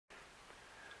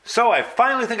So I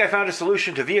finally think I found a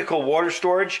solution to vehicle water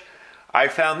storage. I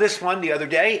found this one the other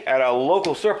day at a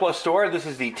local surplus store. This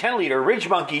is the 10-liter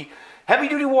RidgeMonkey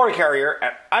heavy-duty water carrier,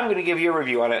 and I'm going to give you a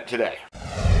review on it today.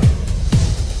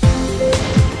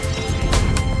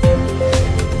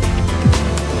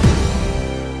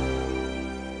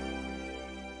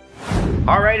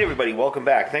 All right, everybody, welcome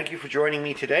back. Thank you for joining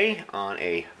me today on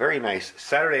a very nice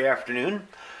Saturday afternoon.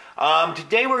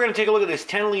 Today we're going to take a look at this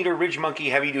 10-liter RidgeMonkey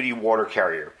heavy-duty water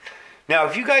carrier. Now,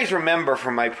 if you guys remember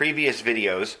from my previous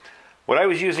videos, what I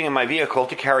was using in my vehicle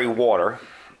to carry water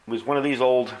was one of these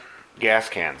old gas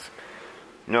cans.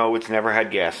 No, it's never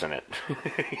had gas in it.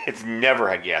 It's never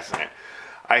had gas in it.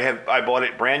 I bought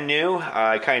it brand new.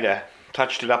 I kind of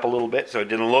touched it up a little bit so it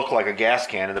didn't look like a gas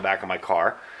can in the back of my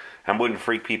car and wouldn't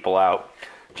freak people out.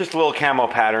 Just a little camo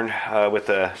pattern with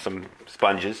some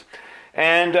sponges.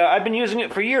 And I've been using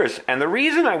it for years. And the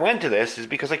reason I went to this is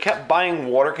because I kept buying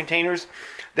water containers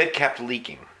that kept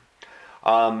leaking.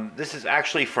 This is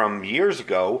actually from years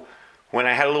ago when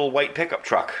I had a little white pickup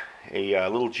truck, a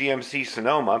little GMC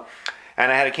Sonoma, and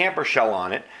I had a camper shell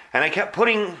on it. And I kept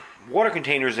putting water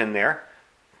containers in there,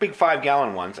 big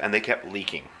 5-gallon ones, and they kept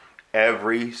leaking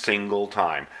every single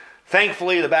time.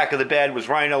 Thankfully, the back of the bed was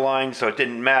rhino lined, so it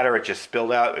didn't matter. It just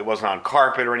spilled out. It wasn't on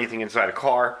carpet or anything inside a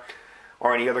car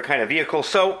or any other kind of vehicle.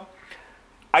 So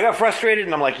I got frustrated,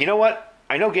 and I'm like, you know what?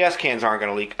 I know gas cans aren't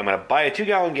going to leak. I'm going to buy a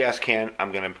 2-gallon gas can.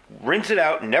 I'm going to rinse it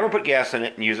out, never put gas in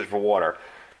it, and use it for water.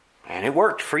 And it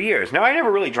worked for years. Now, I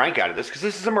never really drank out of this because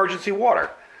this is emergency water.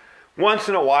 Once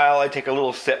in a while, I take a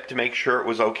little sip to make sure it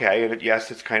was okay. And yes,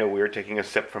 it's kind of weird taking a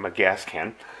sip from a gas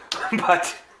can.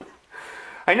 But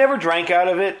I never drank out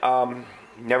of it.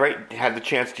 Never had the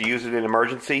chance to use it in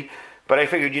emergency. But I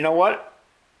figured, you know what?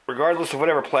 Regardless of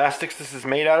whatever plastics this is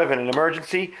made out of in an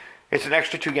emergency, it's an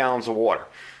extra 2 gallons of water.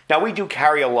 Now, we do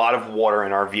carry a lot of water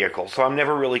in our vehicle, so I'm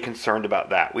never really concerned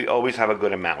about that. We always have a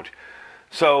good amount.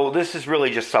 So this is really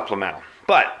just supplemental.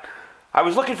 But I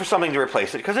was looking for something to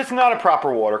replace it because it's not a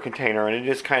proper water container, and it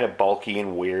is kind of bulky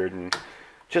and weird and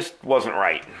just wasn't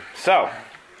right. So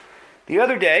the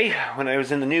other day, when I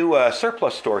was in the new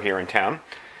surplus store here in town,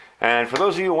 and for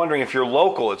those of you wondering if you're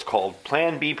local, it's called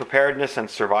Plan B Preparedness and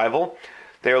Survival.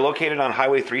 They are located on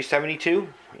Highway 372.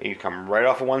 You come right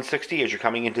off of 160 as you're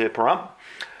coming into Pahrump.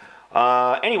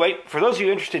 Anyway, for those of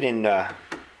you interested in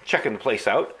checking the place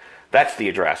out, that's the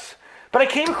address. But I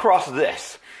came across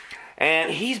this, and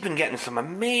he's been getting some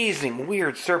amazing,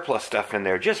 weird surplus stuff in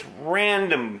there. Just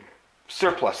random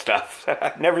surplus stuff that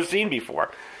I've never seen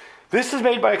before. This is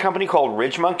made by a company called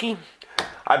RidgeMonkey.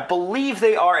 I believe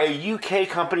they are a UK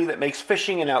company that makes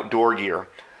fishing and outdoor gear.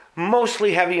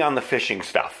 Mostly heavy on the fishing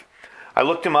stuff. I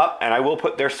looked them up, and I will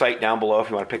put their site down below if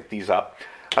you want to pick these up.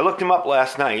 I looked them up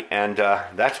last night, and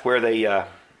that's where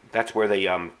they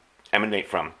emanate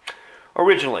from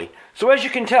originally. So as you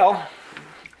can tell,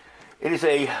 it is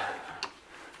a,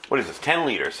 what is this, 10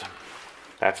 liters.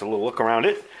 That's a little look around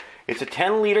it. It's a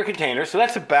 10-liter container, so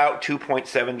that's about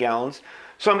 2.7 gallons.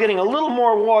 So I'm getting a little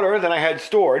more water than I had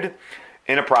stored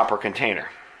in a proper container.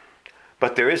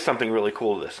 But there is something really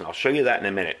cool to this, and I'll show you that in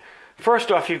a minute.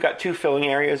 First off, you've got 2 filling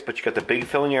areas, but you've got the big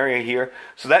filling area here,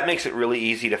 so that makes it really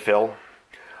easy to fill.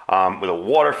 With a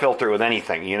water filter, with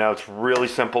anything, you know, it's really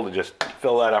simple to just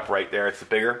fill that up right there. It's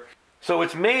bigger. So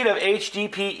it's made of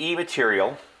HDPE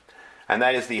material, and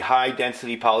that is the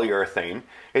high-density polyurethane.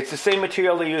 It's the same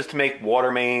material they use to make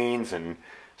water mains and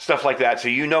stuff like that, so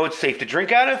you know it's safe to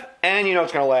drink out of, and you know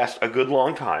it's going to last a good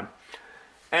long time.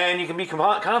 And you can be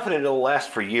confident it'll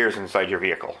last for years inside your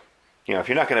vehicle. You know, if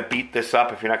you're not going to beat this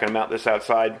up, if you're not going to mount this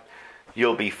outside,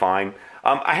 you'll be fine.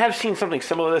 I have seen something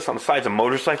similar to this on the sides of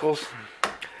motorcycles.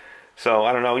 So,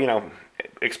 I don't know, you know,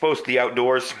 exposed to the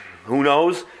outdoors, who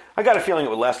knows? I got a feeling it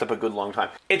would last up a good long time.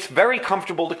 It's very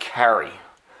comfortable to carry.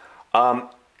 I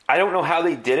don't know how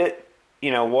they did it.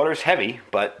 You know, water's heavy,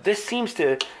 but this seems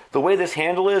to, the way this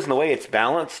handle is and the way it's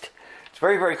balanced, it's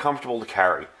very, very comfortable to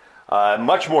carry.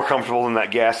 Much more comfortable than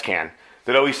that gas can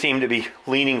that always seemed to be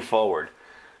leaning forward.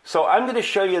 So I'm going to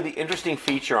show you the interesting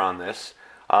feature on this.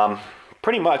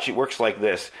 Pretty much it works like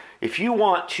this. If you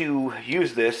want to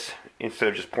use this, instead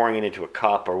of just pouring it into a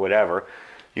cup or whatever,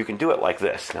 you can do it like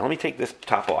this. Now let me take this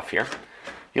top off here.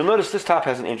 You'll notice this top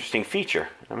has an interesting feature.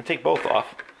 I'm going to take both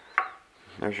off.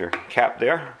 There's your cap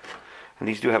there. And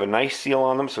these do have a nice seal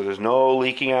on them, so there's no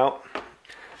leaking out.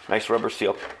 Nice rubber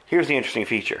seal. Here's the interesting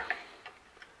feature.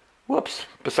 Whoops,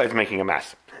 besides making a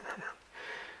mess.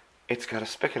 It's got a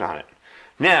spigot on it.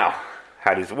 Now,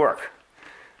 how does it work?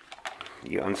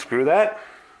 You unscrew that,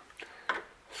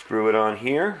 screw it on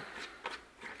here.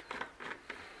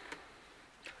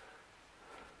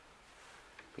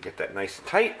 You get that nice and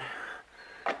tight.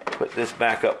 put this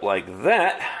back up like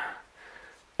that,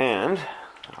 and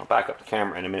I'll back up the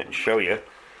camera in a minute and show you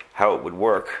how it would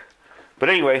work. But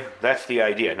anyway, that's the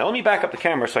idea. Now let me back up the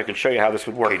camera so I can show you how this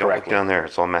would work correctly. Don't look down there,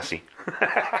 it's all messy.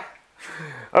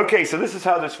 Okay, so this is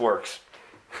how this works.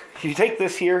 You take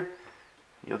this here,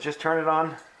 you'll just turn it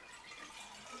on,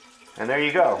 and there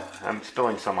you go. I'm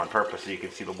spilling some on purpose so you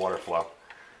can see the water flow.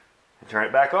 And turn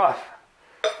it back off.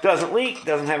 Doesn't leak,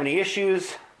 doesn't have any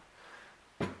issues.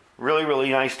 Really, really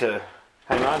nice to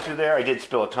hang on to there. I did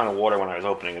spill a ton of water when I was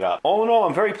opening it up. All in all,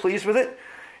 I'm very pleased with it.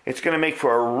 It's going to make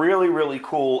for a really, really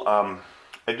cool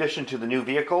addition to the new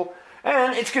vehicle.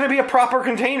 And it's going to be a proper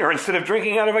container instead of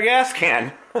drinking out of a gas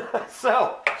can.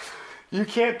 So, you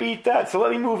can't beat that. So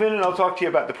let me move in and I'll talk to you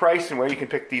about the price and where you can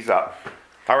pick these up.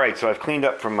 Alright, so I've cleaned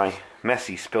up from my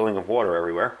messy spilling of water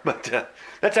everywhere. But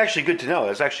that's actually good to know.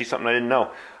 That's actually something I didn't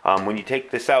know. When you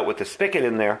take this out with the spigot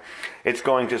in there, it's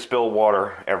going to spill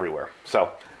water everywhere.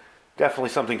 So, definitely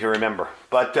something to remember.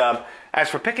 But as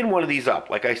for picking one of these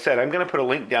up, like I said, I'm going to put a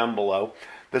link down below.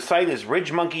 The site is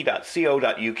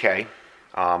ridgemonkey.co.uk.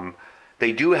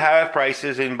 They do have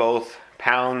prices in both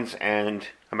pounds and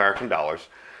American dollars.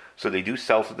 So they do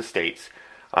sell to the States.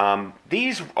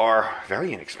 These are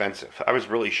very inexpensive. I was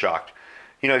really shocked.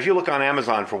 You know, if you look on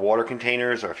Amazon for water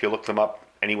containers, or if you look them up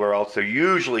anywhere else, they're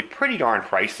usually pretty darn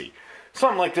pricey.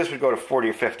 Something like this would go to 40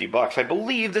 or 50 bucks. I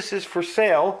believe this is for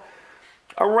sale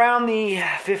around the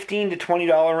 $15 to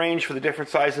 $20 range for the different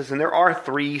sizes, and there are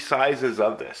 3 sizes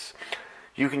of this.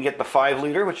 You can get the 5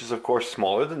 liter, which is of course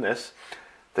smaller than this,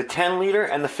 the 10 liter,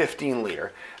 and the 15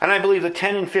 liter. And I believe the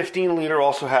 10 and 15 liter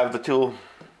also have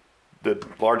the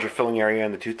larger filling area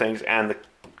and the 2 things, and the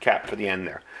cap for the end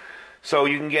there. So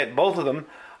you can get both of them.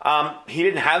 He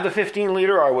didn't have the 15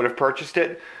 liter, or I would have purchased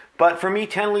it. But for me,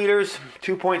 10 liters,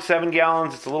 2.7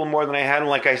 gallons, it's a little more than I had. And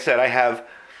like I said, I have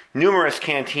numerous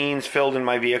canteens filled in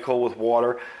my vehicle with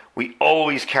water. We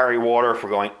always carry water if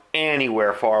we're going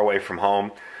anywhere far away from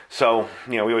home. So,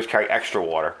 you know, we always carry extra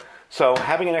water. So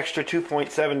having an extra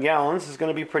 2.7 gallons is going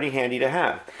to be pretty handy to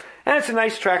have. And it's a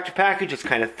nice tractor package. It's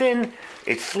kind of thin.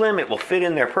 It's slim. It will fit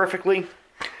in there perfectly.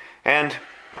 And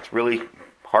it's really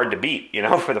hard to beat, you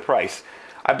know, for the price.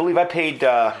 I believe I paid,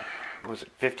 was it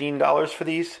 $15 for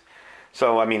these?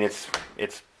 So, I mean, it's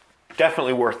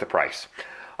definitely worth the price.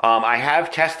 I have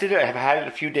tested it. I have had it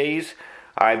a few days.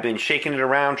 I've been shaking it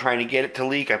around, trying to get it to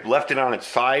leak. I've left it on its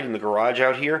side in the garage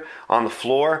out here on the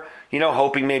floor, you know,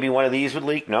 hoping maybe one of these would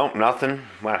leak. No, nothing.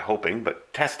 Well, not hoping,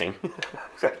 but testing.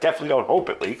 I definitely don't hope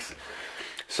it leaks.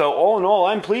 So all in all,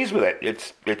 I'm pleased with it.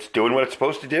 It's doing what it's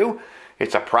supposed to do.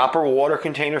 It's a proper water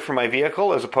container for my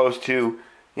vehicle as opposed to,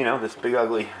 you know, this big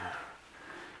ugly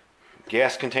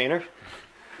gas container.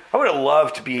 I would have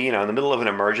loved to be, you know, in the middle of an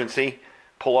emergency,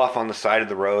 pull off on the side of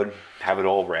the road, have it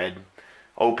all red,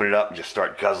 open it up and just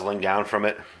start guzzling down from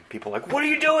it. People are like, what are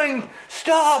you doing?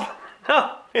 Stop!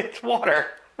 No, it's water.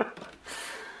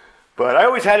 But I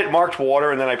always had it marked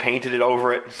water, and then I painted it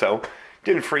over it, so it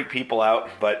didn't freak people out.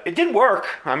 But it did work.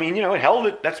 I mean, you know, it held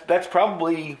it. That's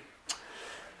probably,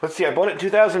 let's see, I bought it in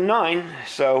 2009,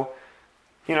 so,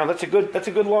 you know, that's a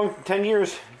good long 10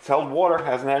 years. It's held water,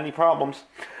 hasn't had any problems.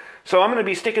 So I'm going to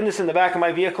be sticking this in the back of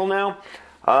my vehicle now.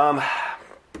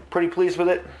 Pretty pleased with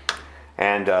it,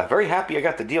 and very happy I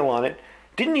got the deal on it.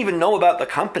 Didn't even know about the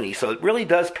company, so it really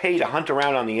does pay to hunt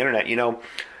around on the internet. You know,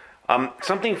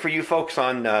 something for you folks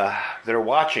on that are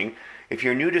watching. If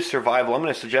you're new to survival, I'm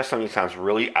going to suggest something that sounds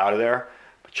really out of there,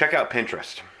 but check out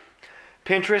Pinterest.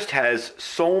 Pinterest has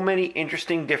so many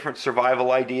interesting different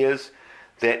survival ideas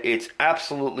that it's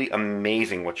absolutely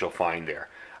amazing what you'll find there.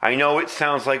 I know it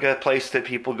sounds like a place that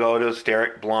people go to stare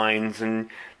at blinds and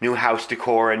new house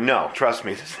decor, and no, trust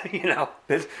me, you know,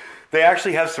 they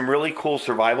actually have some really cool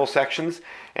survival sections,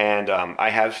 and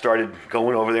I have started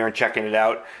going over there and checking it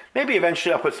out. Maybe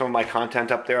eventually I'll put some of my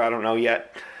content up there, I don't know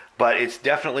yet, but it's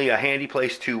definitely a handy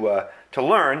place to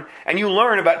learn, and you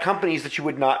learn about companies that you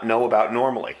would not know about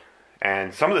normally.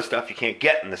 And some of the stuff you can't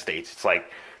get in the States. It's like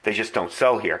they just don't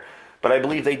sell here. But I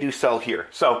believe they do sell here.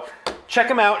 So check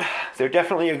them out. They're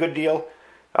definitely a good deal.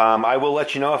 I will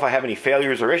let you know if I have any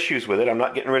failures or issues with it. I'm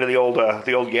not getting rid of the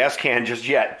old gas can just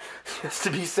yet, just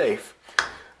to be safe.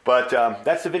 But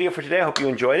that's the video for today. I hope you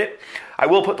enjoyed it. I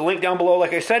will put the link down below,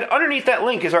 like I said. Underneath that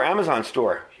link is our Amazon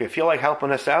store. If you feel like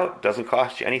helping us out, doesn't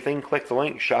cost you anything, click the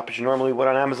link. Shop as you normally would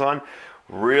on Amazon.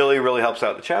 Really, really helps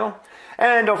out the channel.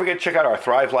 And don't forget to check out our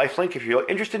Thrive Life link if you're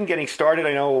interested in getting started.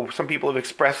 I know some people have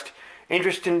expressed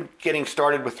interest in getting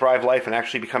started with Thrive Life and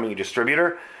actually becoming a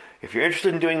distributor. If you're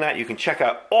interested in doing that, you can check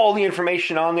out all the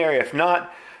information on there. If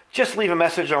not, just leave a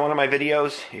message on one of my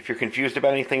videos if you're confused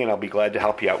about anything, and I'll be glad to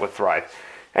help you out with Thrive.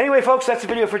 Anyway, folks, that's the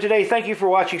video for today. Thank you for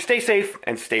watching. Stay safe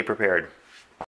and stay prepared.